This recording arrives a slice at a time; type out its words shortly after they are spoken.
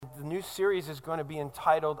the new series is going to be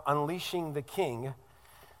entitled Unleashing the King.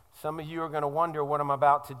 Some of you are going to wonder what I'm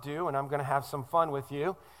about to do, and I'm going to have some fun with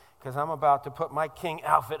you because I'm about to put my king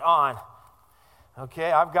outfit on.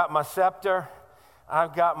 Okay, I've got my scepter,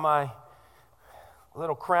 I've got my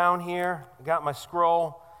little crown here, I got my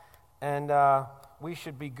scroll, and we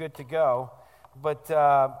should be good to go. But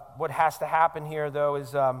what has to happen here, though,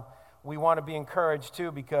 is we want to be encouraged,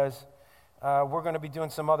 too, because we're going to be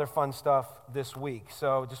doing some other fun stuff this week.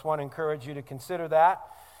 So just want to encourage you to consider that.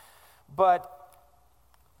 But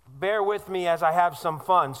bear with me as I have some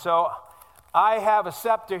fun. So I have a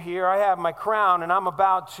scepter here, I have my crown, and I'm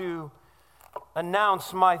about to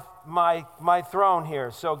announce my throne here.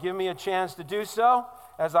 So give me a chance to do so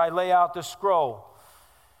as I lay out the scroll.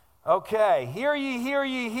 Okay, hear ye, hear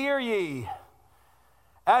ye, hear ye.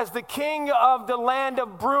 As the king of the land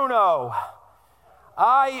of Bruno,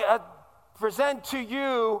 I present to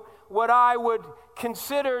you what I would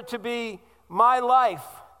consider to be my life,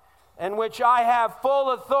 in which I have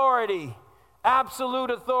full authority, absolute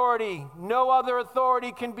authority. No other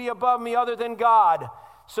authority can be above me other than God.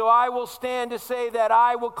 So I will stand to say that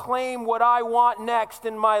I will claim what I want next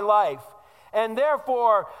in my life. And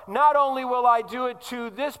therefore, not only will I do it to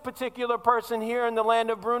this particular person here in the land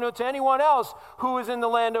of Bruno, to anyone else who is in the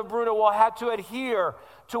land of Bruno will have to adhere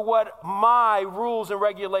to what my rules and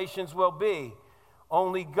regulations will be.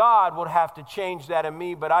 Only God will have to change that in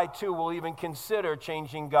me, but I too will even consider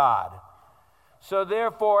changing God. So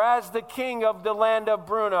therefore, as the king of the land of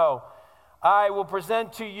Bruno, I will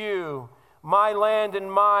present to you my land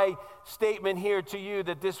and my statement here to you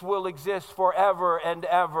that this will exist forever and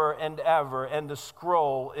ever and ever, and the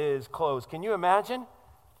scroll is closed. Can you imagine?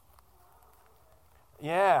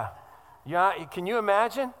 Yeah. Can you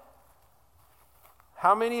imagine?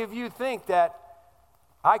 How many of you think that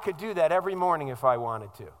I could do that every morning if I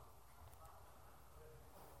wanted to?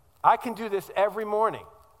 I can do this every morning.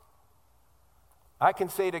 I can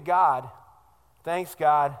say to God, thanks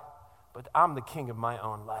God, but I'm the king of my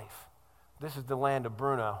own life. This is the land of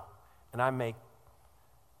Bruno, and I make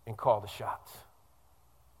and call the shots.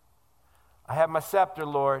 I have my scepter,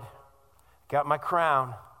 Lord, got my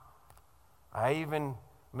crown. I even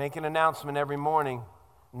make an announcement every morning,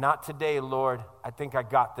 not today, Lord, I think I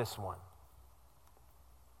got this one.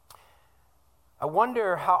 I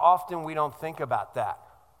wonder how often we don't think about that.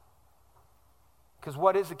 Because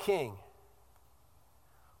what is a king?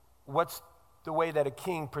 What's the way that a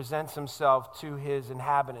king presents himself to his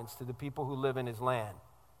inhabitants, to the people who live in his land?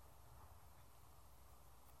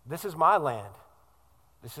 This is my land.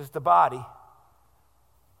 This is the body,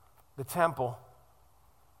 the temple.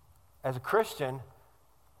 As a Christian,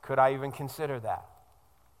 could I even consider that?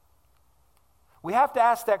 We have to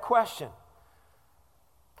ask that question,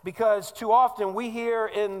 because too often we hear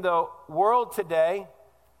in the world today,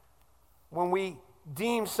 when we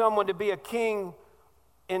deem someone to be a king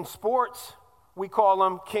in sports, we call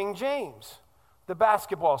him King James, the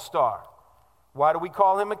basketball star. Why do we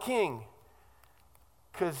call him a king?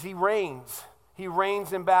 Because he reigns. He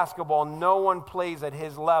reigns in basketball. No one plays at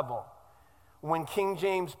his level. When King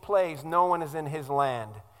James plays, no one is in his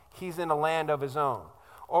land. He's in a land of his own.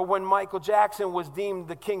 Or when Michael Jackson was deemed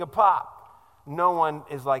the king of pop, no one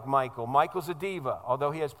is like Michael. Michael's a diva.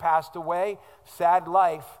 Although he has passed away, sad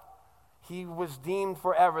life, he was deemed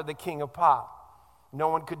forever the king of pop. No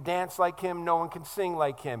one could dance like him. No one could sing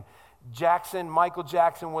like him. Michael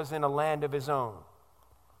Jackson was in a land of his own.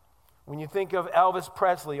 When you think of Elvis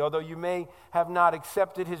Presley, although you may have not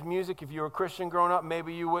accepted his music, if you were a Christian growing up,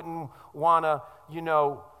 maybe you wouldn't want to,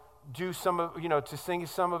 do to sing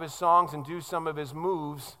some of his songs and do some of his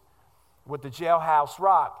moves with the Jailhouse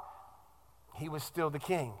Rock. He was still the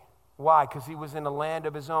king. Why? Because he was in a land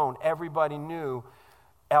of his own. Everybody knew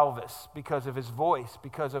Elvis because of his voice,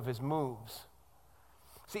 because of his moves.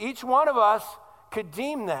 See, each one of us could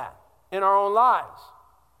deem that in our own lives.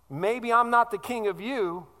 Maybe I'm not the king of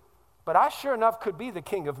you, but I sure enough could be the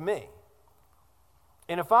king of me.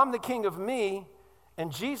 And if I'm the king of me,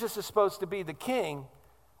 and Jesus is supposed to be the king,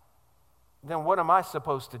 then what am I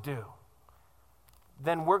supposed to do?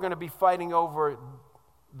 Then we're going to be fighting over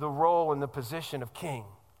the role and the position of king.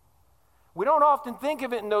 We don't often think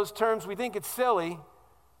of it in those terms. We think it's silly.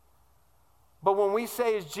 But when we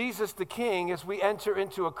say, is Jesus the king, as we enter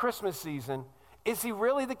into a Christmas season, is he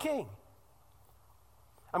really the king?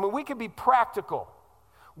 I mean, we can be practical.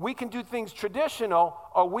 We can do things traditional,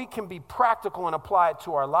 or we can be practical and apply it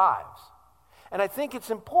to our lives. And I think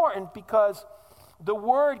it's important because the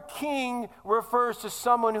word king refers to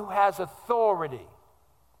someone who has authority.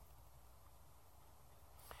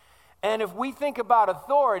 And if we think about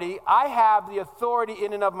authority, I have the authority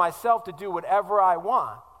in and of myself to do whatever I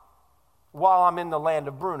want. while I'm in the land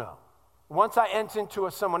of Bruno. Once I enter into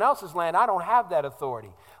someone else's land, I don't have that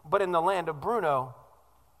authority. But in the land of Bruno,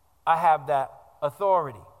 I have that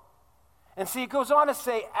authority. And see, it goes on to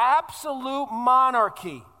say absolute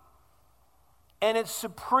monarchy and its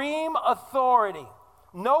supreme authority.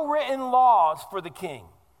 No written laws for the king.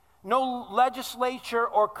 No legislature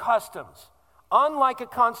or customs. Unlike a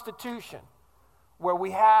constitution, where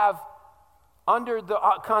we have, under the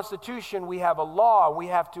Constitution, we have a law, and we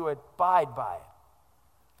have to abide by it.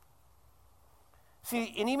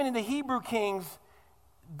 See, and even in the Hebrew kings,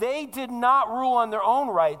 they did not rule on their own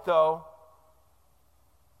right, though,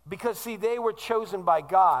 because, see, they were chosen by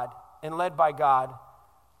God and led by God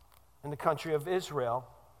in the country of Israel.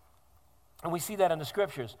 And we see that in the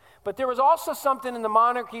scriptures. But there was also something in the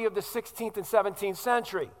monarchy of the 16th and 17th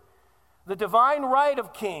century. The divine right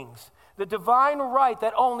of kings, the divine right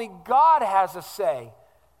that only God has a say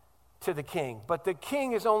to the king. But the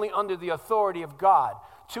king is only under the authority of God,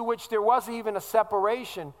 to which there was even a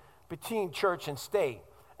separation between church and state.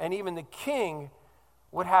 And even the king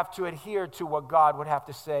would have to adhere to what God would have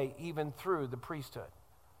to say, even through the priesthood.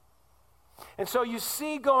 And so you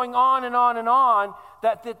see going on and on and on,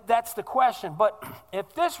 that's the question. But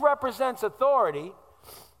if this represents authority,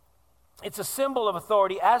 it's a symbol of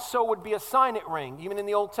authority, as so would be a signet ring. Even in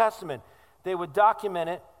the Old Testament, they would document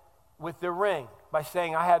it with their ring by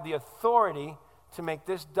saying, I have the authority to make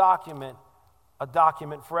this document a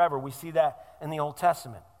document forever. We see that in the Old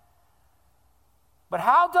Testament. But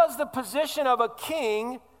how does the position of a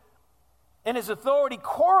king and his authority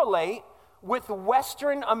correlate with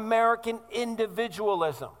Western American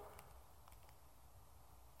individualism?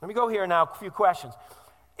 Let me go here now, a few questions.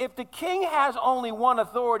 If the king has only one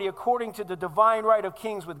authority according to the divine right of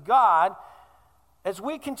kings with God, as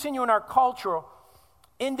we continue in our culture,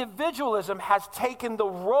 individualism has taken the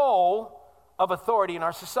role of authority in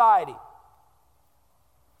our society.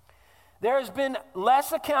 There has been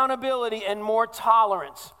less accountability and more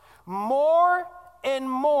tolerance, more and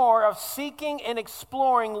more of seeking and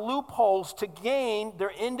exploring loopholes to gain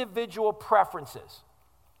their individual preferences.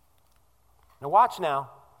 Now watch now.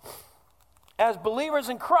 As believers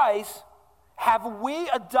in Christ, have we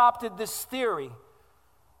adopted this theory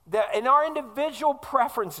that in our individual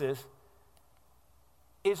preferences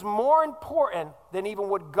is more important than even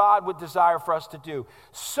what God would desire for us to do?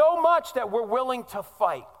 So much that we're willing to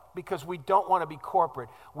fight because we don't want to be corporate.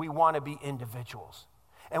 We want to be individuals.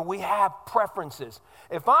 And we have preferences.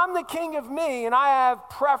 If I'm the king of me and I have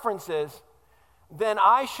preferences, then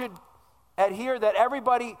I should adhere that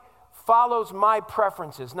everybody follows my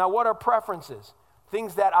preferences. Now, what are preferences?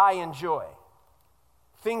 Things that I enjoy.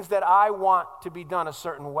 Things that I want to be done a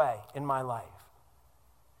certain way in my life.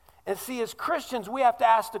 And see, as Christians, we have to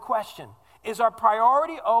ask the question, is our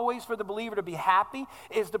priority always for the believer to be happy?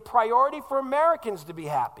 Is the priority for Americans to be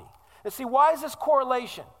happy? And see, why is this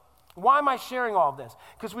correlation? Why am I sharing all of this?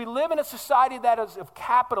 Because we live in a society that is of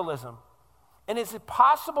capitalism. And is it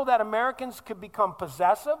possible that Americans could become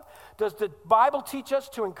possessive? Does the Bible teach us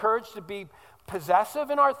to encourage to be possessive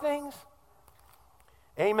in our things?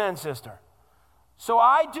 Amen, sister. So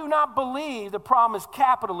I do not believe the problem is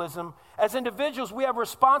capitalism. As individuals, we have a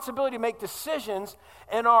responsibility to make decisions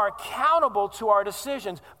and are accountable to our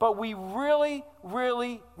decisions. But we really,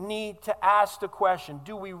 really need to ask the question,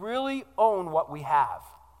 do we really own what we have?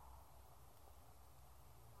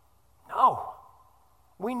 No.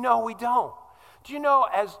 We know we don't. Do you know,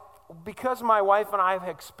 because my wife and I have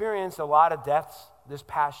experienced a lot of deaths this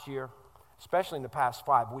past year, especially in the past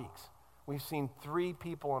 5 weeks, we've seen 3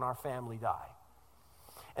 people in our family die.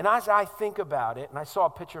 And as I think about it, and I saw a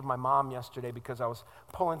picture of my mom yesterday because I was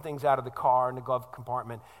pulling things out of the car in the glove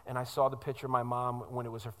compartment, and I saw the picture of my mom when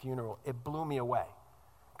it was her funeral. It blew me away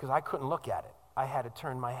because I couldn't look at it. I had to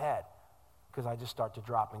turn my head because I just start to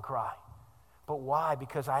drop and cry. But why?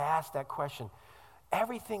 Because I asked that question.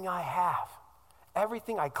 Everything I have,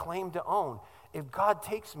 everything I claim to own, if God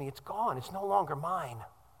takes me, it's gone. It's no longer mine.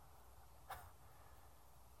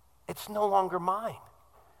 It's no longer mine.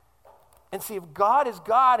 And see, if God is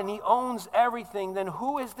God and he owns everything, then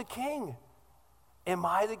who is the king? Am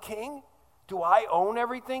I the king? Do I own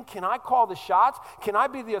everything? Can I call the shots? Can I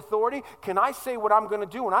be the authority? Can I say what I'm going to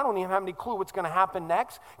do and I don't even have any clue what's going to happen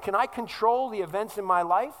next? Can I control the events in my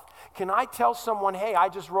life? Can I tell someone, hey, I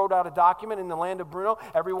just wrote out a document in the land of Bruno.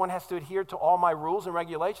 Everyone has to adhere to all my rules and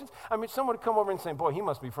regulations. I mean, someone would come over and say, boy, he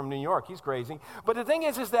must be from New York. He's crazy. But the thing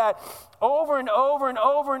is that over and over and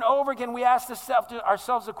over and over again, we ask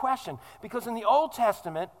ourselves a question. Because in the Old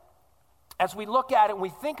Testament, as we look at it and we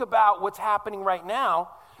think about what's happening right now,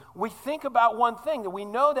 we think about one thing, that we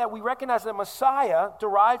know that we recognize that Messiah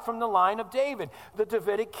derived from the line of David, the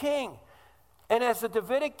Davidic king. And as the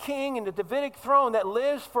Davidic king and the Davidic throne that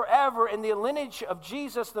lives forever in the lineage of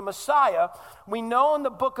Jesus, the Messiah, we know in the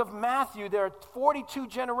book of Matthew there are 42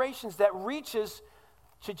 generations that reaches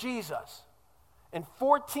to Jesus. And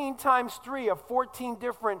 14 times 3 of 14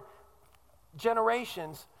 different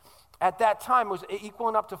generations at that time was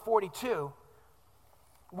equaling up to 42.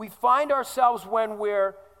 We find ourselves when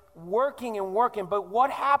we're working and working, but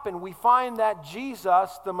what happened? We find that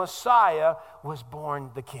Jesus, the Messiah, was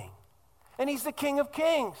born the king. And he's the King of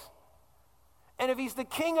Kings. And if he's the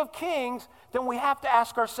King of Kings, then we have to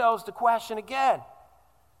ask ourselves the question again.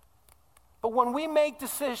 But when we make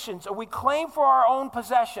decisions or we claim for our own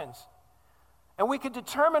possessions and we can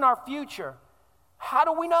determine our future, how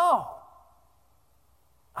do we know?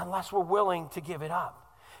 Unless we're willing to give it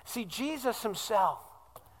up. See, Jesus himself,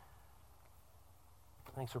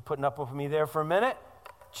 thanks for putting up with me there for a minute.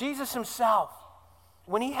 Jesus himself,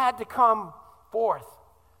 when he had to come forth,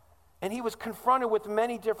 and he was confronted with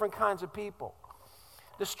many different kinds of people.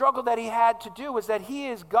 The struggle that he had to do is that he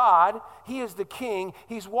is God, he is the king,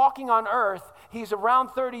 he's walking on earth, he's around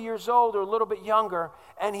 30 years old or a little bit younger,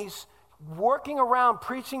 and he's working around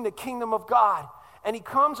preaching the kingdom of God. And he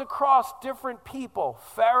comes across different people,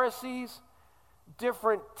 Pharisees,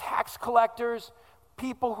 different tax collectors,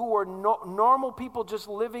 people who were normal people just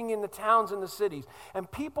living in the towns and the cities.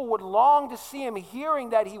 And people would long to see him, hearing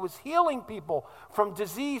that he was healing people from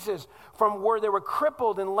diseases, from where they were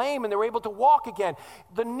crippled and lame and they were able to walk again.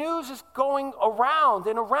 The news is going around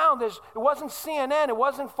and around. It wasn't CNN, it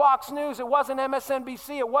wasn't Fox News, it wasn't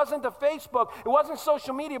MSNBC, it wasn't the Facebook, it wasn't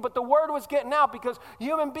social media, but the word was getting out because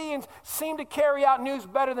human beings seem to carry out news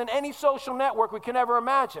better than any social network we can ever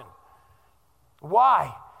imagine.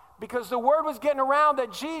 Why? Because the word was getting around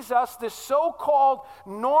that Jesus, this so-called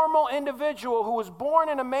normal individual who was born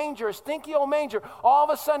in a manger, a stinky old manger, all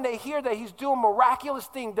of a sudden they hear that he's doing miraculous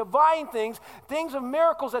things, divine things, things of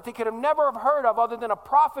miracles that they could have never have heard of other than a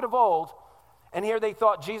prophet of old. And here they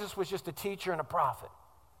thought Jesus was just a teacher and a prophet.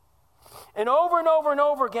 And over and over and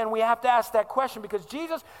over again, we have to ask that question because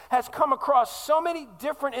Jesus has come across so many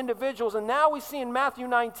different individuals. And now we see in Matthew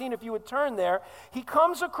 19, if you would turn there, he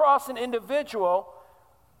comes across an individual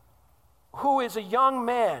who is a young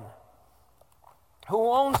man who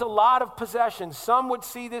owns a lot of possessions. Some would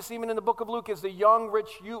see this even in the book of Luke as the young rich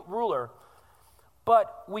ruler.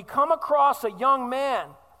 But we come across a young man,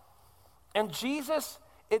 and Jesus,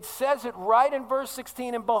 it says it right in verse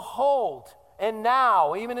 16, and behold, and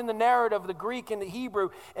now, even in the narrative, the Greek and the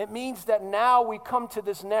Hebrew, it means that now we come to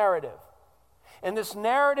this narrative. And this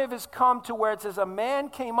narrative has come to where it says a man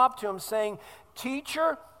came up to him saying,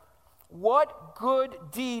 "Teacher, what good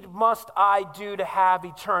deed must I do to have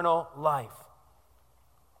eternal life?"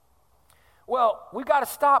 Well, we've got to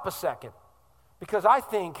stop a second because I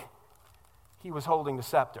think he was holding the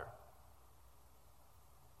scepter.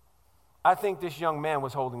 I think this young man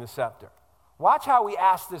was holding the scepter. Watch how we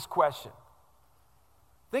ask this question.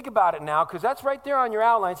 Think about it now, because that's right there on your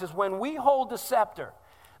outline. It says, when we hold the scepter,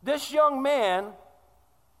 this young man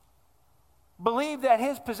believed that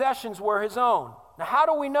his possessions were his own. Now, how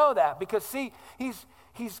do we know that? Because, see, he's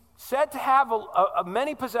said to have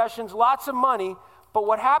many possessions, lots of money, but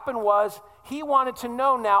what happened was he wanted to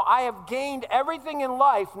know now, I have gained everything in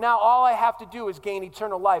life, now all I have to do is gain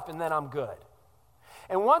eternal life, and then I'm good.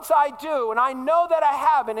 And once I do, and I know that I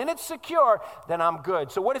have it, and it's secure, then I'm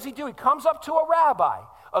good. So what does he do? He comes up to a rabbi,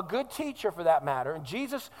 a good teacher for that matter, and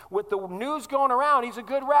Jesus, with the news going around, he's a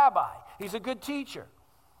good rabbi, he's a good teacher.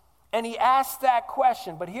 And he asks that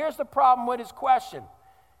question, but here's the problem with his question.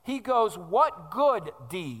 He goes, what good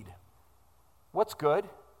deed? What's good?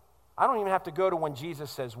 I don't even have to go to when Jesus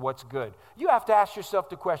says what's good. You have to ask yourself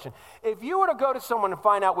the question. If you were to go to someone and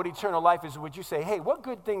find out what eternal life is, would you say, hey, what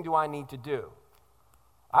good thing do I need to do?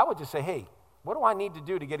 I would just say, hey, what do I need to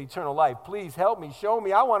do to get eternal life? Please help me, show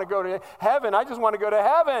me. I want to go to heaven. I just want to go to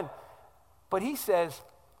heaven. But he says,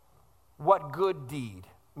 what good deed?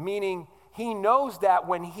 Meaning, he knows that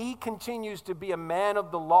when he continues to be a man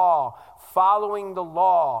of the law, following the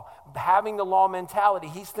law, having the law mentality,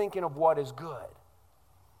 he's thinking of what is good.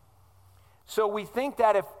 So we think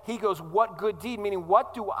that if he goes, what good deed? Meaning,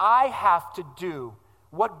 what do I have to do?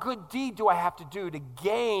 What good deed do I have to do to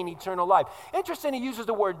gain eternal life? Interesting, he uses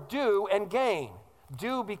the word do and gain.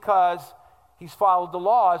 Do because he's followed the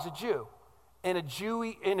law as a Jew, in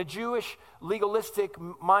a Jewish legalistic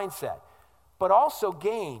mindset. But also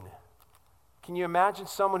gain. Can you imagine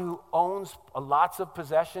someone who owns lots of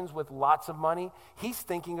possessions with lots of money? He's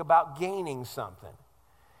thinking about gaining something.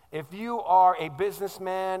 If you are a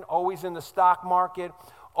businessman, always in the stock market,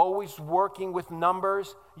 always working with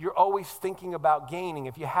numbers. You're always thinking about gaining.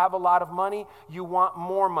 If you have a lot of money, you want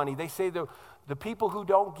more money. They say the people who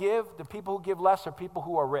don't give, the people who give less are people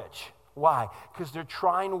who are rich. Why? Because they're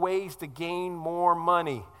trying ways to gain more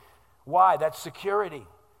money. Why? That's security.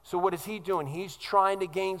 So what is he doing? He's trying to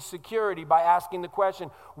gain security by asking the question,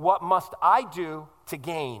 what must I do to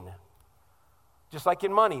gain? Just like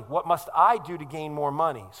in money, what must I do to gain more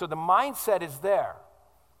money? So the mindset is there.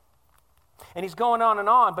 And he's going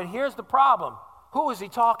on, but here's the problem. Who is he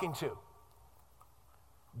talking to?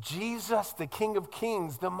 Jesus, the King of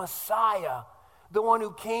Kings, the Messiah, the one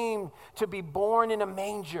who came to be born in a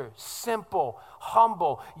manger, simple,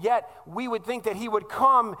 humble. Yet we would think that he would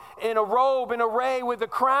come in a robe and array with a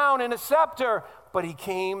crown and a scepter, but he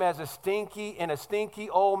came as a stinky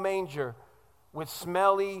old manger with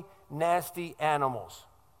smelly, nasty animals.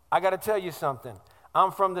 I got to tell you something.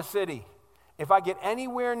 I'm from the city. If I get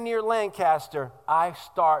anywhere near Lancaster, I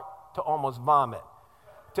start to almost vomit.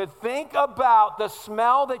 To think about the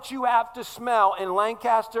smell that you have to smell in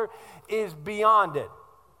Lancaster is beyond it.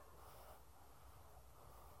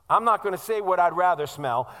 I'm not going to say what I'd rather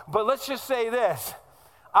smell, but let's just say this.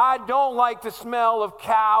 I don't like the smell of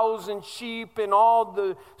cows and sheep and all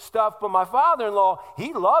the stuff, but my father-in-law,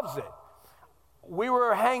 he loves it. We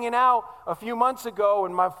were hanging out a few months ago,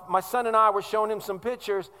 and my son and I were showing him some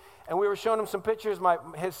pictures, and we were showing him some pictures.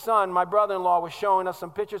 His son, my brother-in-law, was showing us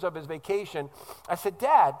some pictures of his vacation. I said,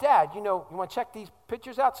 Dad, you want to check these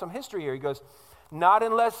pictures out? Some history here. He goes, not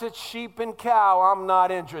unless it's sheep and cow, I'm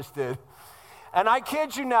not interested. And I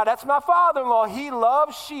kid you not, that's my father-in-law. He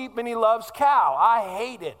loves sheep and he loves cow. I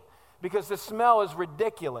hate it because the smell is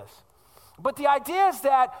ridiculous. But the idea is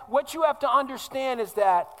that what you have to understand is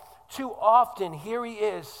that too often, here he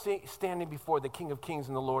is standing before the King of Kings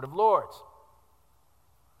and the Lord of Lords.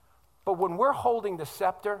 But when we're holding the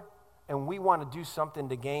scepter and we want to do something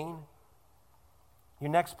to gain, your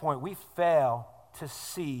next point, we fail to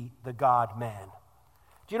see the God-man.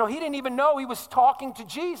 Do you know, he didn't even know he was talking to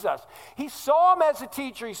Jesus. He saw him as a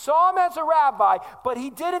teacher, he saw him as a rabbi, but he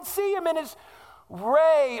didn't see him in his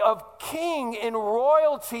ray of king and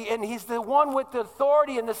royalty, and he's the one with the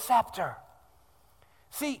authority and the scepter.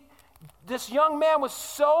 See, this young man was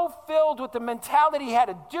so filled with the mentality he had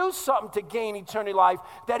to do something to gain eternal life,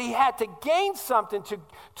 that he had to gain something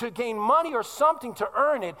to gain money or something to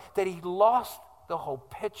earn it, that he lost the whole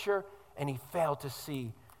picture and he failed to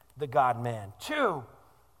see the God-man. 2,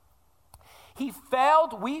 we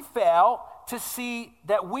fail to see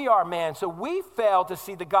that we are man. So we fail to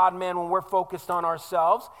see the God-man when we're focused on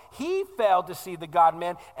ourselves. He failed to see the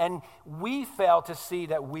God-man, and we fail to see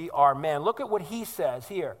that we are man. Look at what he says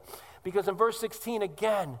here. Because in verse 16,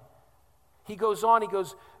 again, he goes on,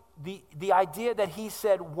 the idea that he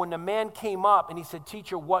said when the man came up and he said,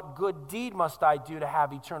 Teacher, what good deed must I do to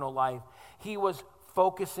have eternal life? He was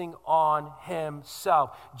focusing on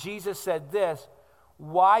himself. Jesus said this,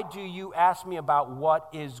 why do you ask me about what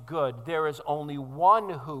is good? There is only one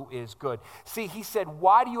who is good. See, he said,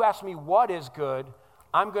 why do you ask me what is good?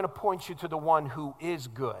 I'm going to point you to the one who is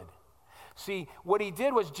good. See, what he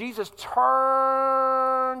did was Jesus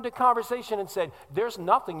turned the conversation and said, there's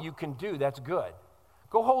nothing you can do that's good.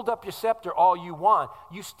 Go hold up your scepter all you want.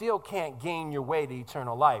 You still can't gain your way to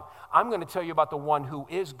eternal life. I'm going to tell you about the one who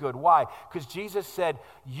is good. Why? Because Jesus said,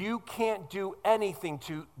 you can't do anything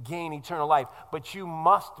to gain eternal life, but you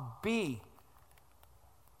must be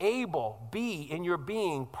in your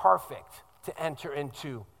being perfect to enter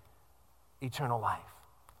into eternal life.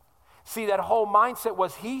 See, that whole mindset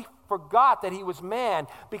was he forgot that he was man,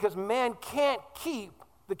 because man can't keep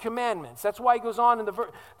the commandments. That's why he goes on in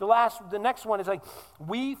the next one is like,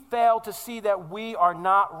 we fail to see that we are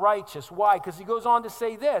not righteous. Why? Because he goes on to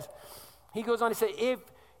say this. He goes on to say,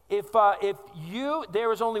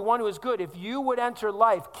 there is only one who is good. If you would enter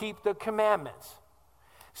life, keep the commandments.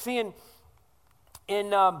 See,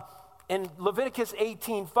 in Leviticus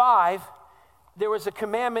 18:5, there was a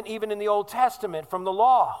commandment even in the Old Testament from the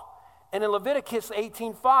law. And in Leviticus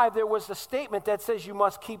 18:5, there was a statement that says you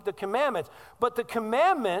must keep the commandments. But the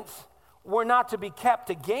commandments were not to be kept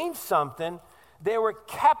to gain something. They were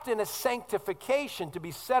kept in a sanctification to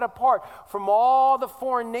be set apart from all the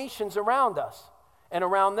foreign nations around us and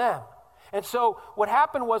around them. And so what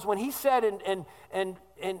happened was when he said, and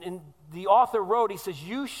the author wrote, he says,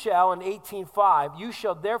 you shall, in 18:5, you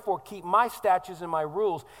shall therefore keep my statutes and my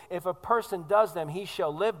rules. If a person does them, he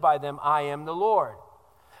shall live by them. I am the Lord.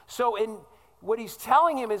 So what he's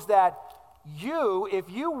telling him is that if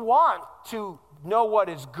you want to know what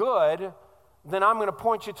is good, then I'm going to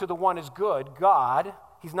point you to the one who is good, God.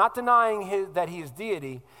 He's not denying that he is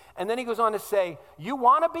deity. And then he goes on to say, you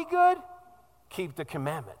want to be good? keep the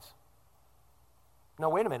commandments. No,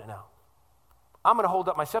 wait a minute now. I'm going to hold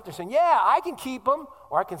up my scepter saying, yeah, I can keep them.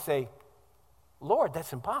 Or I can say, Lord,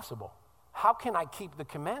 that's impossible. How can I keep the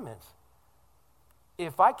commandments?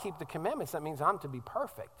 If I keep the commandments, that means I'm to be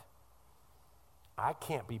perfect. I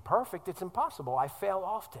can't be perfect. It's impossible. I fail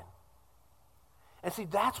often. And see,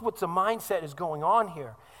 that's what the mindset is going on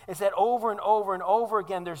here. Is that over and over and over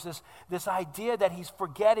again, there's this idea that he's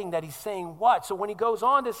forgetting that he's saying what. So when he goes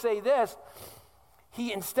on to say this,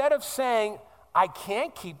 he, instead of saying, I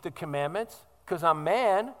can't keep the commandments because I'm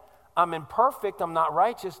man, I'm imperfect, I'm not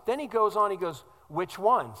righteous, then he goes on, he goes, which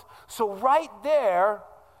ones? So right there,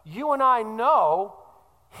 you and I know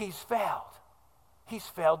he's failed. He's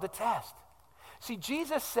failed the test. See,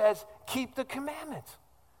 Jesus says, keep the commandments.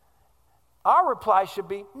 Our reply should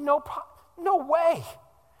be, no way.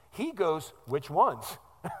 He goes, which ones?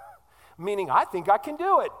 Meaning, I think I can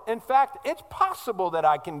do it. In fact, it's possible that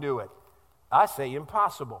I can do it. I say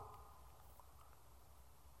impossible.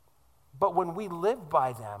 But when we live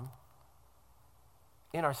by them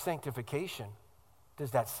in our sanctification,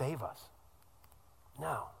 does that save us?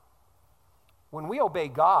 No. When we obey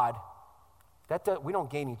God, we don't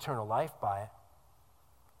gain eternal life by it.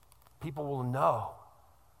 People will know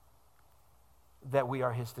that we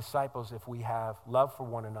are his disciples if we have love for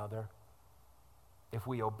one another, if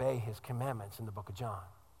we obey his commandments in the book of John.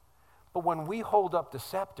 But when we hold up the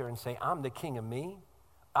scepter and say, I'm the king of me,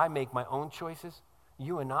 I make my own choices,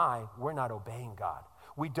 you and we're not obeying God.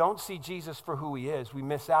 We don't see Jesus for who he is. We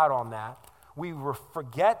miss out on that. We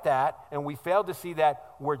forget that, and we fail to see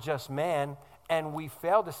that we're just man, and we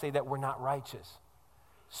fail to say that we're not righteous.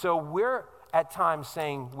 So we're at times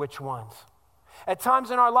saying, which ones? At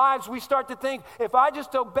times in our lives, we start to think, if I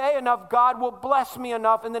just obey enough, God will bless me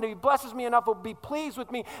enough, and then if he blesses me enough, he'll be pleased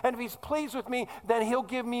with me, and if he's pleased with me, then he'll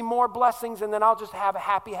give me more blessings, and then I'll just have a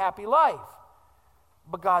happy, happy life.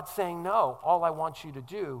 But God's saying, no, all I want you to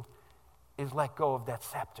do is let go of that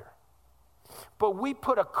scepter. But we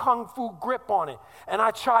put a kung fu grip on it, and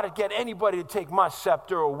I try to get anybody to take my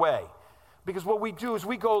scepter away. Because what we do is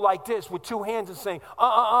we go like this with two hands and saying,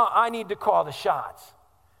 I need to call the shots.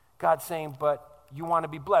 God's saying, but you want to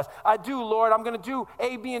be blessed. I do, Lord. I'm going to do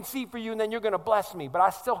A, B, and C for you, and then you're going to bless me. But I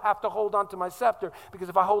still have to hold on to my scepter, because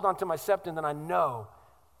if I hold on to my scepter, then I know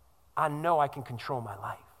I can control my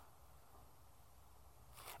life.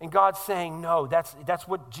 And God's saying, no, that's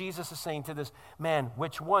what Jesus is saying to this man.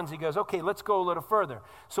 Which ones? He goes, okay, let's go a little further.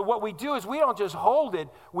 So what we do is we don't just hold it,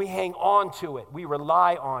 we hang on to it. We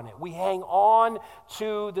rely on it. We hang on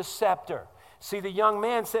to the scepter. See, the young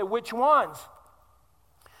man said, which ones?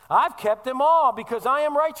 I've kept them all because I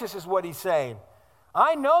am righteous, is what he's saying.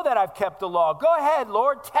 I know that I've kept the law. Go ahead,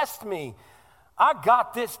 Lord, test me. I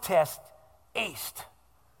got this test aced.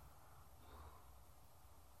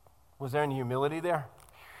 Was there any humility there?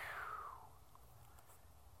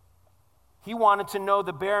 He wanted to know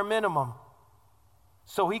the bare minimum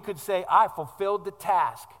so he could say, I fulfilled the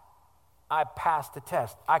task. I passed the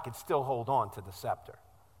test. I could still hold on to the scepter.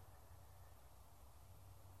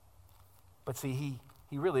 But see,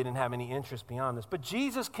 he really didn't have any interest beyond this. But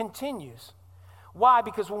Jesus continues. Why?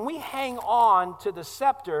 Because when we hang on to the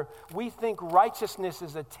scepter, we think righteousness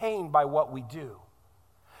is attained by what we do.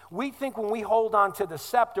 We think when we hold on to the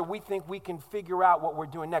scepter, we think we can figure out what we're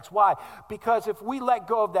doing next. Why? Because if we let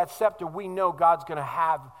go of that scepter, we know God's going to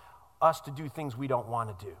have us to do things we don't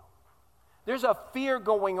want to do. There's a fear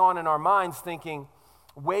going on in our minds thinking,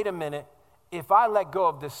 wait a minute, if I let go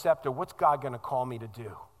of this scepter, what's God going to call me to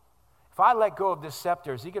do? If I let go of this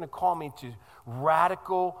scepter, is he going to call me to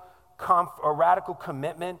radical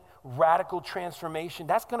commitment, radical transformation?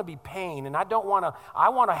 That's going to be pain, and I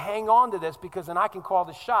want to hang on to this because then I can call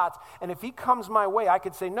the shots, and if he comes my way, I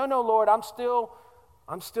could say, no, Lord, I'm still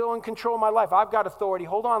in control of my life. I've got authority.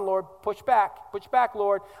 Hold on, Lord. Push back,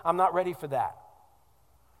 Lord. I'm not ready for that.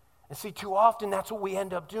 And see, too often that's what we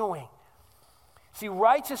end up doing. See,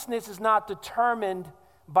 righteousness is not determined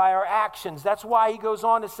by our actions. That's why he goes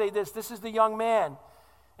on to say this. This is the young man.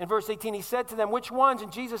 In verse 18, he said to them, which ones?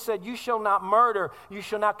 And Jesus said, you shall not murder, you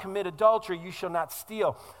shall not commit adultery, you shall not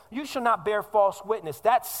steal, you shall not bear false witness.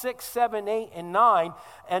 That's 6, 7, 8, and 9.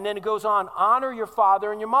 And then it goes on, honor your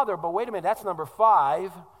father and your mother. But wait a minute, that's number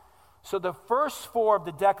 5. So the first 4 of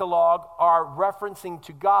the Decalogue are referencing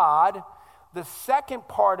to God. The second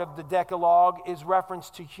part of the Decalogue is reference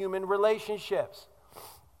to human relationships.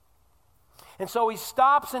 And so he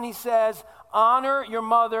stops and he says, honor your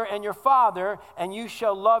mother and your father, and you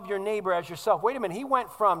shall love your neighbor as yourself. Wait a minute. He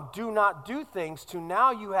went from do not do things to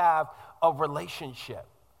now you have a relationship.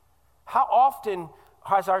 How often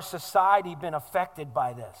has our society been affected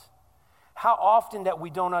by this? how often that we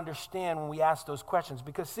don't understand when we ask those questions.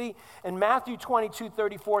 Because see, in Matthew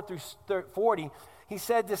 22:34 through 40, he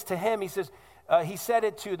said this to him. He says, he said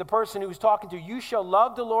it to the person who was talking to, you shall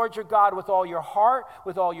love the Lord your God with all your heart,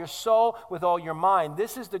 with all your soul, with all your mind.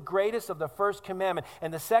 This is the greatest of the first commandment.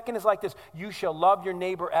 And the second is like this, you shall love your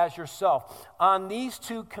neighbor as yourself. On these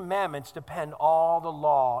two commandments depend all the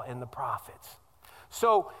law and the prophets.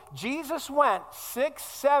 So Jesus went 6,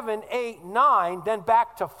 7, 8, 9, then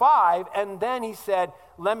back to 5, and then he said,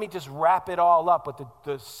 let me just wrap it all up with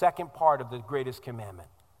the second part of the greatest commandment.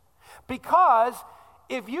 Because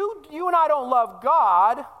if you and I don't love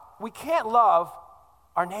God, we can't love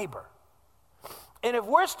our neighbor. And if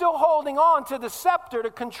we're still holding on to the scepter to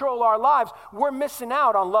control our lives, we're missing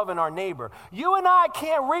out on loving our neighbor. You and I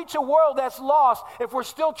can't reach a world that's lost if we're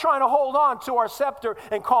still trying to hold on to our scepter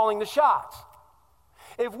and calling the shots.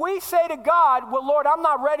 If we say to God, well, Lord, I'm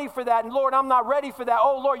not ready for that, and Lord, I'm not ready for that.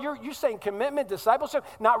 Oh, Lord, you're saying commitment, discipleship,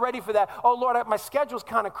 not ready for that. Oh, Lord, my schedule's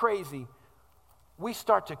kind of crazy. We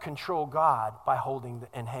start to control God by holding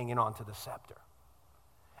and hanging on to the scepter.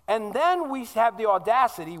 And then we have the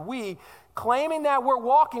audacity, claiming that we're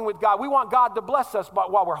walking with God. We want God to bless us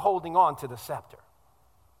while we're holding on to the scepter.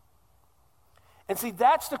 And see,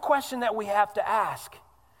 that's the question that we have to ask.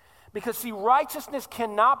 Because, see, righteousness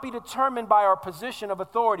cannot be determined by our position of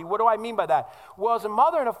authority. What do I mean by that? Well, as a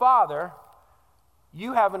mother and a father,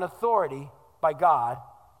 you have an authority by God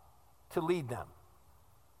to lead them.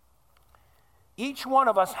 Each one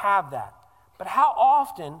of us have that. But how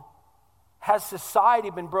often has society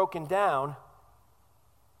been broken down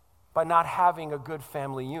by not having a good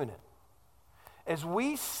family unit? As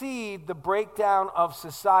we see the breakdown of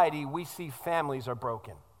society, we see families are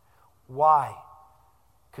broken. Why?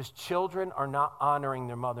 Because children are not honoring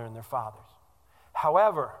their mother and their fathers.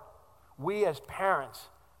 However, we as parents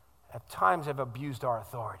at times have abused our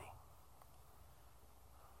authority.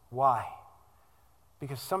 Why?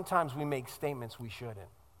 Because sometimes we make statements we shouldn't.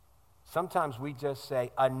 Sometimes we just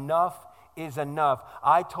say, enough is enough.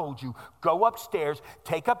 I told you, go upstairs,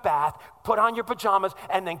 take a bath, put on your pajamas,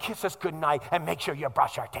 and then kiss us goodnight and make sure you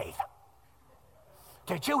brush your teeth.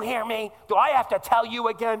 Did you hear me? Do I have to tell you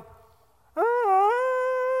again?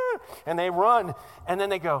 And they run, and then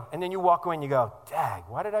they go, and then you walk away and you go, dag,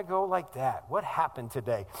 why did I go like that? What happened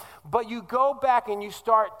today? But you go back and you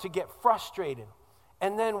start to get frustrated.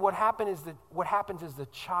 And then what happens is the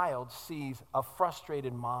child sees a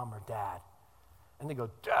frustrated mom or dad. And they go,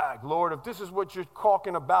 dag, Lord, if this is what you're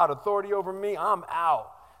talking about, authority over me, I'm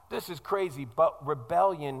out. This is crazy. But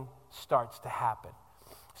rebellion starts to happen.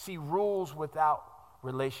 See, rules without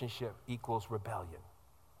relationship equals rebellion.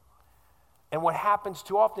 And what happens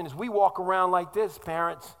too often is we walk around like this,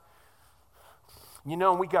 parents. You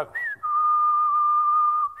know, and we go,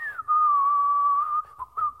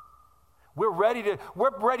 we're ready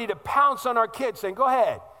to pounce on our kids saying, go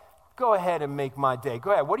ahead and make my day.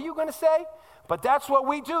 Go ahead. What are you going to say? But that's what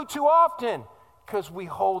we do too often because we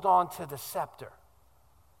hold on to the scepter.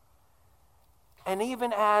 And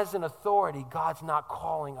even as an authority, God's not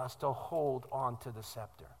calling us to hold on to the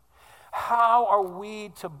scepter. How are we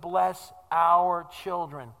to bless our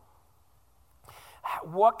children?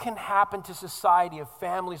 What can happen to society if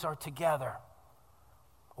families are together?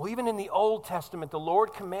 Well, even in the Old Testament, the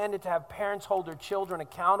Lord commanded to have parents hold their children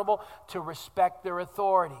accountable to respect their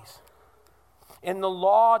authorities. In the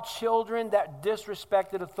law, children that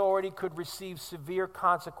disrespected authority could receive severe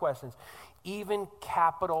consequences, even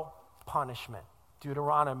capital punishment.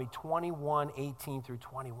 Deuteronomy 21:18 through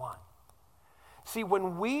 21. See,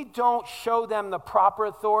 when we don't show them the proper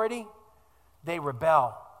authority, they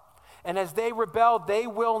rebel. And as they rebel, they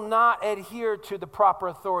will not adhere to the proper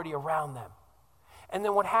authority around them. And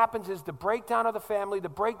then what happens is the breakdown of the family, the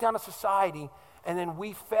breakdown of society, and then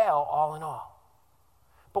we fail all in all.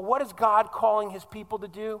 But what is God calling his people to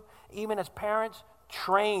do? Even as parents,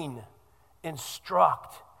 train,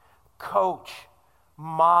 instruct, coach,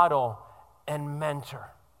 model, and mentor.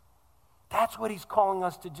 That's what he's calling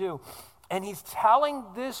us to do. And he's telling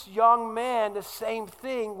this young man the same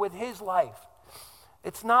thing with his life.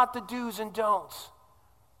 It's not the do's and don'ts.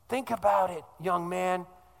 Think about it, young man.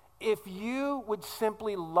 If you would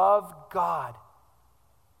simply love God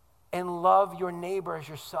and love your neighbor as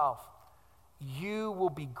yourself, you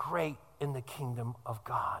will be great in the kingdom of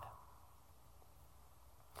God.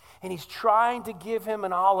 And he's trying to give him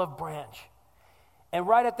an olive branch. And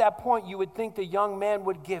right at that point, you would think the young man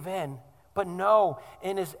would give in. But no,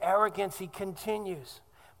 in his arrogance, he continues.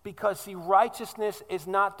 Because, see, righteousness is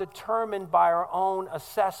not determined by our own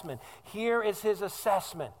assessment. Here is his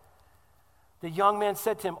assessment. The young man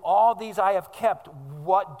said to him, all these I have kept,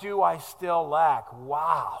 what do I still lack?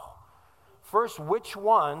 Wow. first, which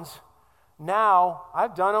ones? Now,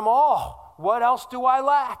 I've done them all. What else do I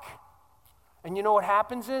lack? And you know what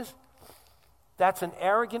happens is, that's an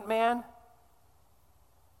arrogant man.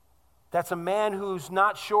 That's a man who's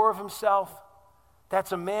not sure of himself.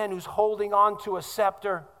 That's a man who's holding on to a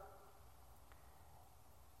scepter.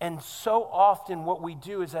 And so often what we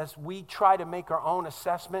do is, as we try to make our own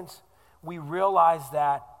assessments, we realize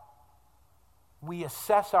that we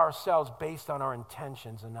assess ourselves based on our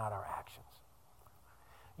intentions and not our actions.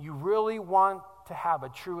 You really want to have a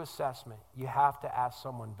true assessment, you have to ask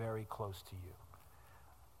someone very close to you.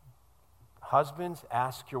 Husbands,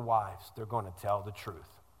 ask your wives. They're going to tell the truth.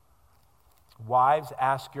 Wives,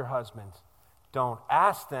 ask your husbands. Don't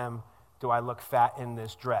ask them, do I look fat in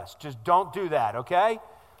this dress? Just don't do that, okay?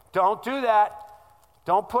 Don't do that.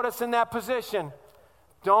 Don't put us in that position.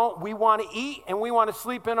 We want to eat and we want to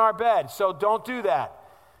sleep in our bed, so don't do that,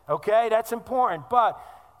 okay? That's important. But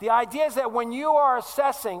the idea is that when you are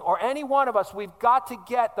assessing, or any one of us, we've got to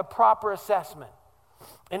get the proper assessment.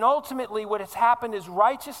 And ultimately, what has happened is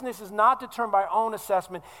righteousness is not determined by our own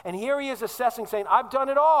assessment. And here he is assessing, saying, I've done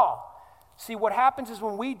it all. See, what happens is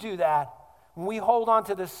when we do that, when we hold on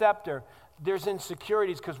to the scepter, there's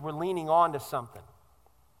insecurities because we're leaning on to something.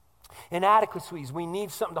 Inadequacies, we need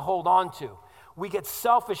something to hold on to. We get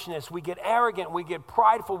selfishness, we get arrogant, we get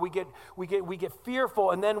prideful, we get fearful,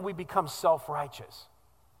 and then we become self-righteous.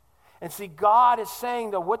 And see, God is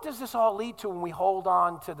saying, though, what does this all lead to when we hold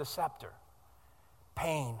on to the scepter?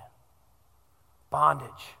 Pain, bondage,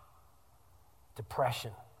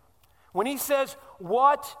 depression. When he says,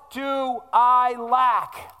 what do I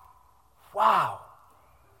lack? Wow.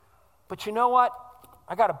 But you know what?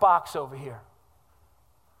 I got a box over here.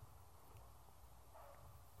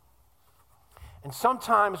 And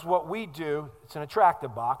sometimes what we do, it's an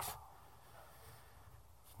attractive box,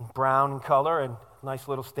 brown in color and nice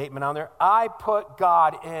little statement on there. I put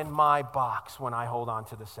God in my box when I hold on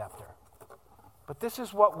to the scepter. But this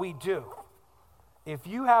is what we do. If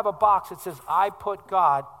you have a box that says, I put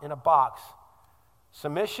God in a box.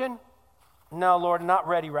 Submission? No, Lord, not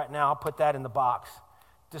ready right now. I'll put that in the box.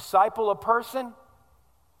 Disciple a person?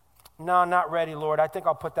 No, not ready, Lord. I think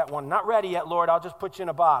I'll put that one. Not ready yet, Lord. I'll just put you in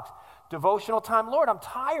a box. Devotional time. Lord, I'm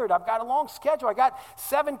tired. I've got a long schedule. I got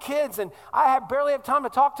 7 kids, and I barely have time to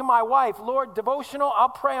talk to my wife. Lord, devotional, I'll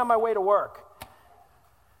pray on my way to work.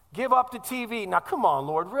 Give up the TV. Now, come on,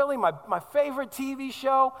 Lord. Really? My favorite TV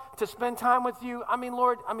show to spend time with you? I mean,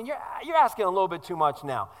 Lord, you're asking a little bit too much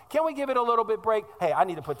now. Can we give it a little bit break? Hey, I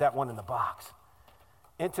need to put that one in the box.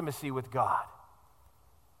 Intimacy with God.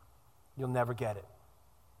 You'll never get it.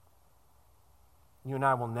 You and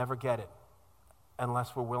I will never get it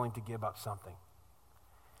unless we're willing to give up something.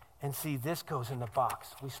 And see, this goes in the box.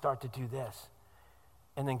 We start to do this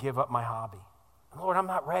and then give up my hobby. Lord, I'm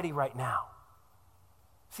not ready right now.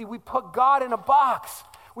 See, we put God in a box.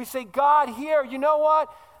 We say, God, here, you know what?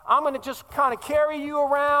 I'm going to just kind of carry you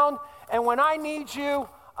around, and when I need you,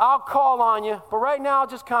 I'll call on you. But right now, I'll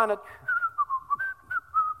just kind of...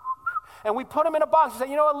 And we put him in a box and say,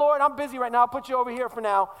 you know what, Lord, I'm busy right now. I'll put you over here for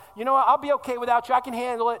now. You know what, I'll be okay without you. I can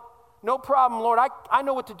handle it. No problem, Lord. I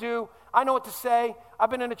know what to do. I know what to say. I've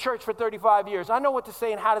been in the church for 35 years. I know what to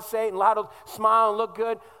say and how to say it and how to smile and look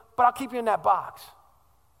good, but I'll keep you in that box.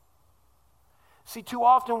 See, too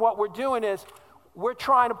often what we're doing is we're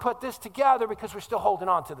trying to put this together because we're still holding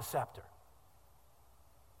on to the scepter.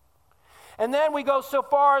 And then we go so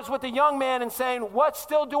far as with the young man and saying, what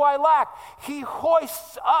still do I lack? He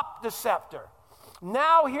hoists up the scepter.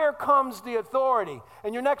 Now here comes the authority.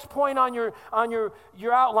 And your next point on your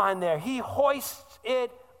outline there, he hoists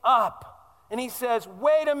it up. And he says,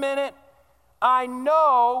 wait a minute, I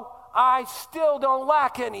know I still don't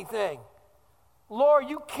lack anything. Lord,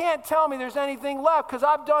 you can't tell me there's anything left because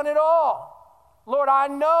I've done it all. Lord, I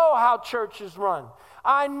know how churches run.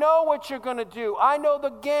 I know what you're going to do. I know the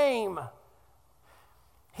game.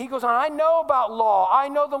 He goes on, I know about law. I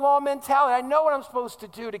know the law mentality. I know what I'm supposed to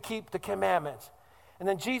do to keep the commandments. And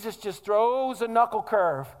then Jesus just throws a knuckle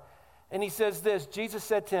curve. And he says this, Jesus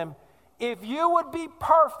said to him, if you would be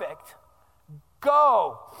perfect,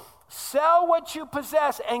 go, sell what you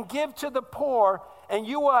possess and give to the poor, and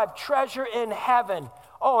you will have treasure in heaven.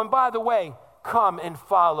 Oh, and by the way, come and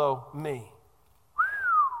follow me.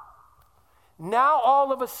 Now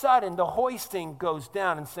all of a sudden, the hoisting goes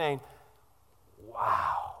down and saying,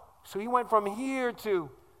 wow. So he went from here to,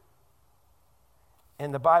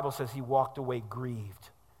 and the Bible says he walked away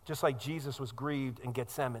grieved. Just like Jesus was grieved in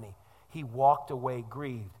Gethsemane. He walked away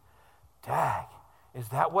grieved. Dag, is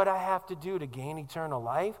that what I have to do to gain eternal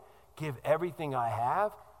life? Give everything I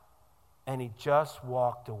have? And he just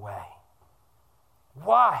walked away.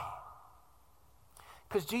 Why?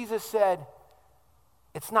 Because Jesus said,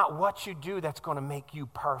 it's not what you do that's going to make you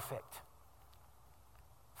perfect.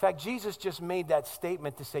 In fact, Jesus just made that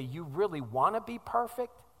statement to say, you really want to be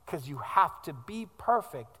perfect? Because you have to be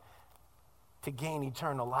perfect to gain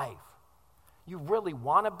eternal life. You really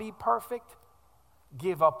want to be perfect?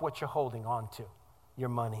 Give up what you're holding on to. Your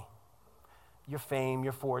money, your fame,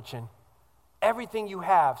 your fortune, everything you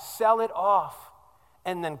have, sell it off,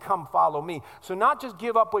 and then come follow me. So not just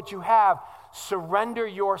give up what you have, surrender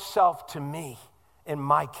yourself to me in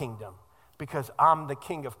my kingdom, because I'm the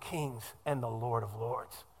King of Kings and the Lord of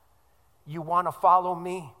Lords. You want to follow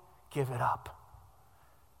me? Give it up.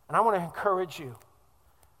 And I want to encourage you.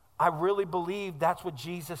 I really believe that's what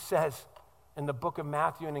Jesus says in the book of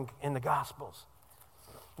Matthew and in the Gospels.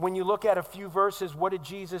 When you look at a few verses, what did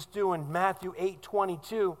Jesus do in Matthew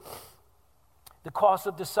 8:22? The cost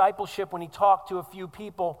of discipleship, when he talked to a few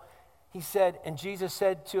people, he said, and Jesus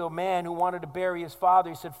said to a man who wanted to bury his father,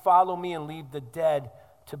 he said, follow me and leave the dead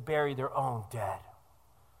to bury their own dead.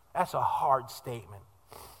 That's a hard statement.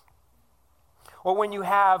 Or when you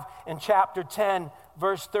have in chapter 10,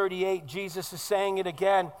 verse 38, Jesus is saying it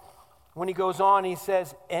again. When he goes on, he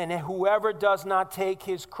says, and whoever does not take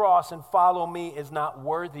his cross and follow me is not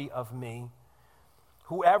worthy of me.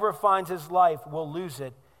 Whoever finds his life will lose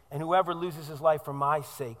it, and whoever loses his life for my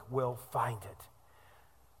sake will find it.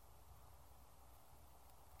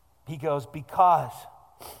 He goes, because.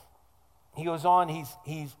 He goes on,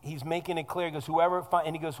 he's making it clear. He goes,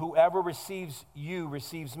 whoever receives you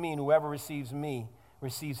receives me, and whoever receives me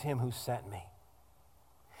receives him who sent me.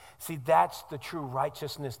 See, that's the true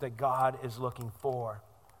righteousness that God is looking for.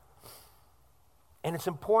 And it's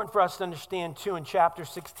important for us to understand, too, in chapter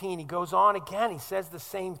 16, he goes on again, he says the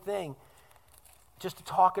same thing, just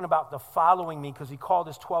talking about the following me, because he called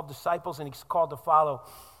his 12 disciples and he's called to follow.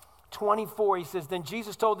 24, he says, then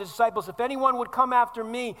Jesus told the disciples, if anyone would come after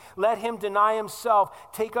me, let him deny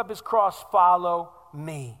himself, take up his cross, follow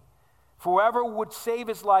me. For whoever would save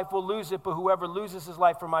his life will lose it, but whoever loses his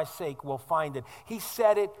life for my sake will find it. He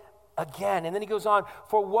said it again. And then he goes on,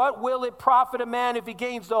 for what will it profit a man if he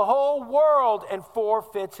gains the whole world and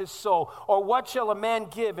forfeits his soul? Or what shall a man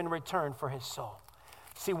give in return for his soul?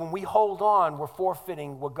 See, when we hold on, we're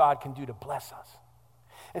forfeiting what God can do to bless us.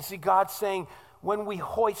 And see, God's saying, when we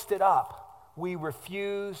hoist it up, we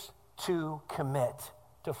refuse to commit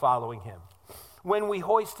to following him. When we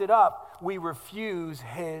hoist it up, we refuse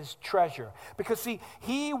his treasure. Because see,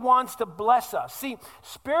 he wants to bless us. See,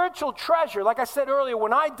 spiritual treasure, like I said earlier,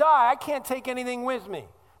 when I die, I can't take anything with me.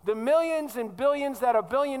 The millions and billions that a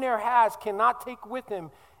billionaire has cannot take with him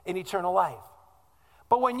in eternal life.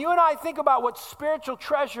 But when you and I think about what spiritual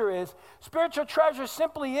treasure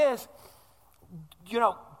simply is,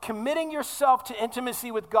 committing yourself to intimacy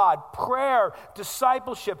with God, prayer,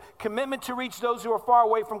 discipleship, commitment to reach those who are far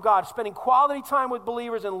away from God, spending quality time with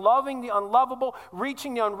believers and loving the unlovable,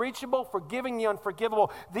 reaching the unreachable, forgiving the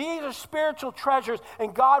unforgivable. These are spiritual treasures,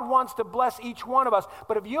 and God wants to bless each one of us.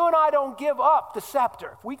 But if you and I don't give up the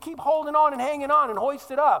scepter, if we keep holding on and hanging on and hoist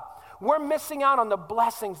it up, we're missing out on the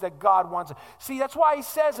blessings that God wants. See, that's why he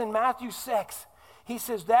says in Matthew 6, he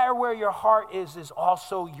says, there where your heart is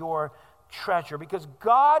also your treasure, because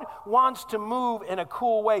God wants to move in a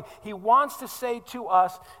cool way. He wants to say to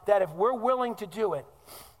us that if we're willing to do it,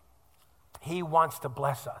 he wants to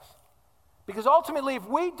bless us. Because ultimately, if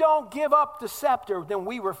we don't give up the scepter, then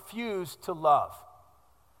we refuse to love.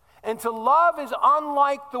 And to love is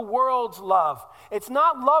unlike the world's love. It's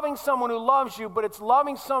not loving someone who loves you, but it's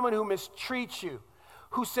loving someone who mistreats you,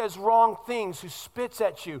 who says wrong things, who spits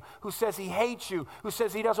at you, who says he hates you, who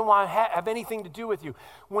says he doesn't want to have anything to do with you.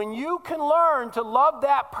 When you can learn to love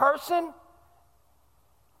that person,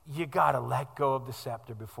 you got to let go of the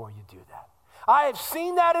scepter before you do that. I have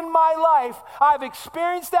seen that in my life. I've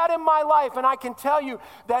experienced that in my life, and I can tell you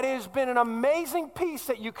that it has been an amazing peace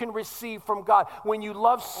that you can receive from God when you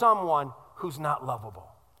love someone who's not lovable.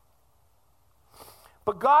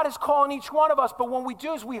 But God is calling each one of us, but what we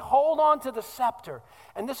do is we hold on to the scepter,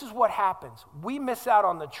 and this is what happens. We miss out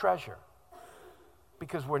on the treasure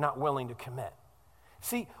because we're not willing to commit.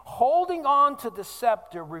 See, holding on to the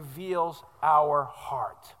scepter reveals our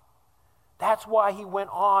heart. That's why he went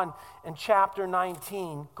on in chapter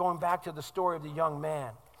 19, going back to the story of the young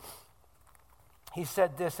man. He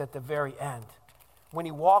said this at the very end. When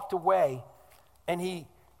he walked away and he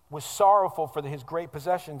was sorrowful for his great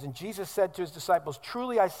possessions, and Jesus said to his disciples,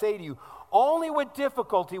 truly I say to you, only with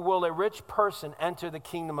difficulty will a rich person enter the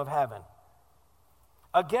kingdom of heaven.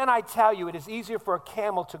 Again, I tell you, it is easier for a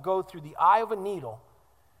camel to go through the eye of a needle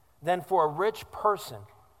than for a rich person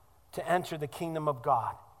to enter the kingdom of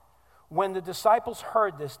God. When the disciples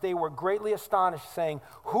heard this, they were greatly astonished, saying,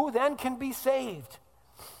 "Who then can be saved?"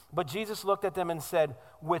 But Jesus looked at them and said,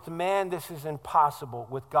 "With man this is impossible.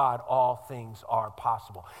 With God all things are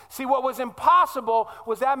possible." See, what was impossible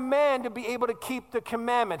was that man to be able to keep the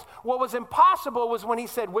commandments. What was impossible was when he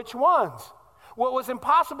said, "Which ones?" What was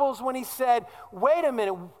impossible is when he said, "Wait a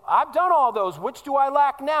minute, I've done all those. Which do I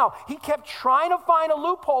lack now?" He kept trying to find a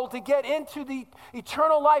loophole to get into the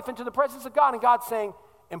eternal life, into the presence of God, and God's saying,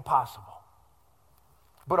 "Impossible."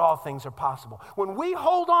 But all things are possible. When we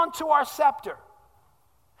hold on to our scepter,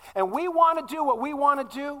 and we want to do what we want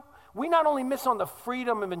to do, we not only miss on the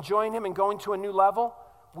freedom of enjoying him and going to a new level,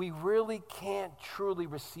 we really can't truly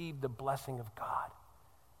receive the blessing of God.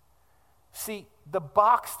 See, the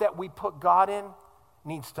box that we put God in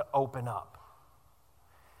needs to open up.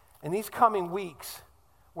 In these coming weeks,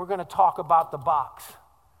 we're going to talk about the box.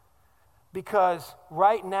 Because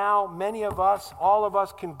right now, many of us, all of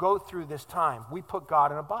us can go through this time. We put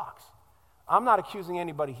God in a box. I'm not accusing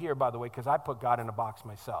anybody here, by the way, because I put God in a box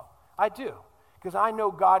myself. I do, because I know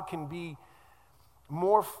God can be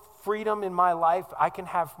more freedom in my life. I can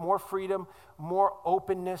have more freedom, more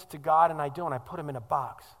openness to God, and I do, and I put him in a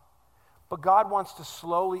box. But God wants to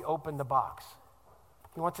slowly open the box.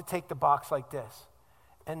 He wants to take the box like this,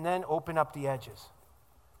 and then open up the edges.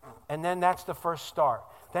 And then that's the first start.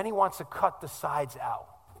 Then he wants to cut the sides out.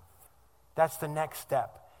 That's the next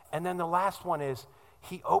step. And then the last one is,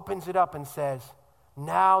 he opens it up and says,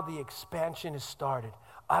 "Now the expansion has started.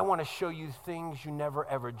 I want to show you things you never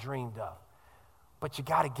ever dreamed of. But you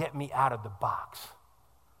got to get me out of the box.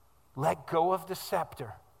 Let go of the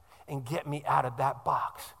scepter and get me out of that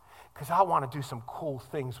box, because I want to do some cool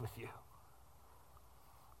things with you."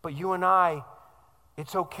 But you and I,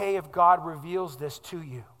 it's okay if God reveals this to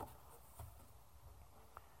you.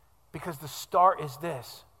 Because the start is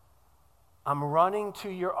this: I'm running to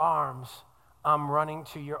your arms. I'm running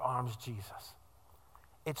to your arms, Jesus.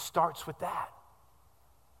 It starts with that.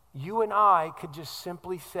 You and I could just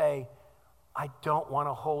simply say, "I don't want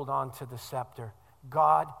to hold on to the scepter.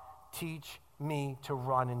 God, teach me to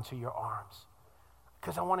run into your arms."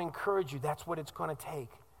 Because I want to encourage you, that's what it's going to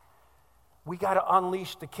take. We got to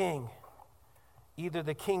unleash the king. Either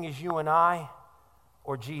the king is you and I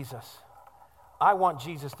or Jesus. I want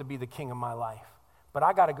Jesus to be the king of my life, but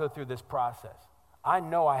I got to go through this process. I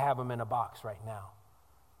know I have him in a box right now.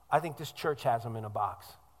 I think this church has him in a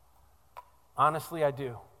box. Honestly, I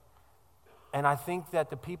do. And I think that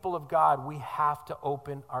the people of God, we have to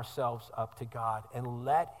open ourselves up to God and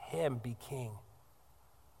let him be king.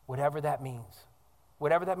 Whatever that means.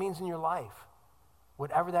 Whatever that means in your life.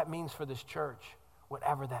 Whatever that means for this church.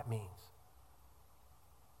 Whatever that means.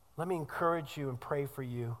 Let me encourage you and pray for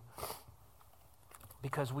you,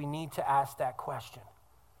 because we need to ask that question.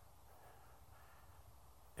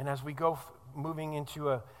 And as we go moving into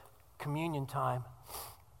a communion time,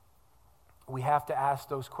 we have to ask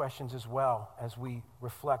those questions as well as we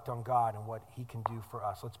reflect on God and what he can do for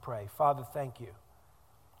us. Let's pray. Father, thank you.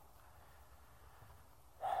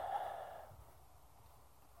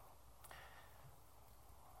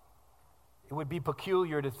 It would be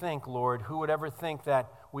peculiar to think, Lord, who would ever think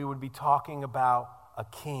that we would be talking about a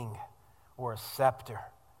king or a scepter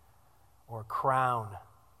or a crown,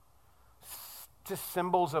 just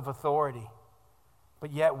symbols of authority.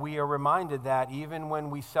 But yet we are reminded that even when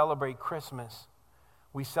we celebrate Christmas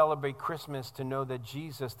to know that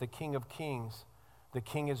Jesus, the King of Kings, the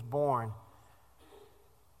King is born,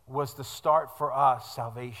 was the start for us,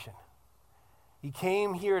 salvation. He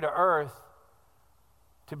came here to earth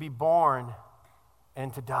to be born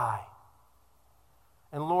and to die.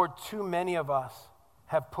 And Lord, too many of us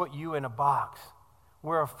have put you in a box.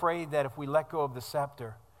 We're afraid that if we let go of the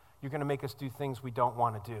scepter, you're going to make us do things we don't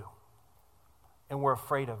want to do. And we're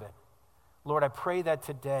afraid of it. Lord, I pray that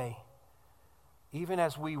today, even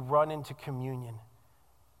as we run into communion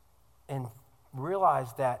and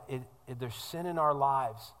realize that there's sin in our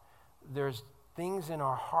lives, there's things in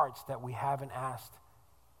our hearts that we haven't asked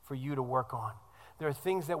for you to work on. There are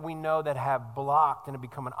things that we know that have blocked and have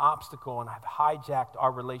become an obstacle and have hijacked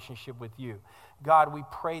our relationship with you. God, we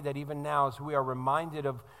pray that even now, as we are reminded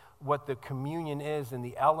of what the communion is and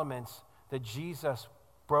the elements, that Jesus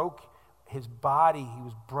broke his body, he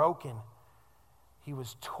was broken, he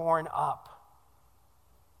was torn up,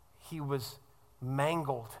 he was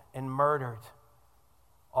mangled and murdered,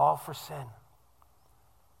 all for sin.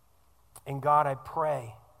 And God, I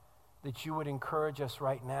pray that you would encourage us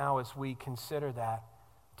right now as we consider that,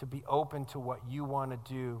 to be open to what you want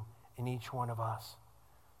to do in each one of us.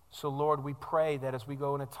 So Lord, we pray that as we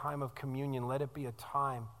go in a time of communion, let it be a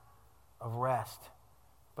time of rest,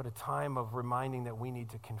 but a time of reminding that we need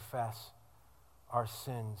to confess our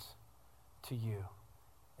sins to you.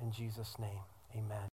 In Jesus' name, amen.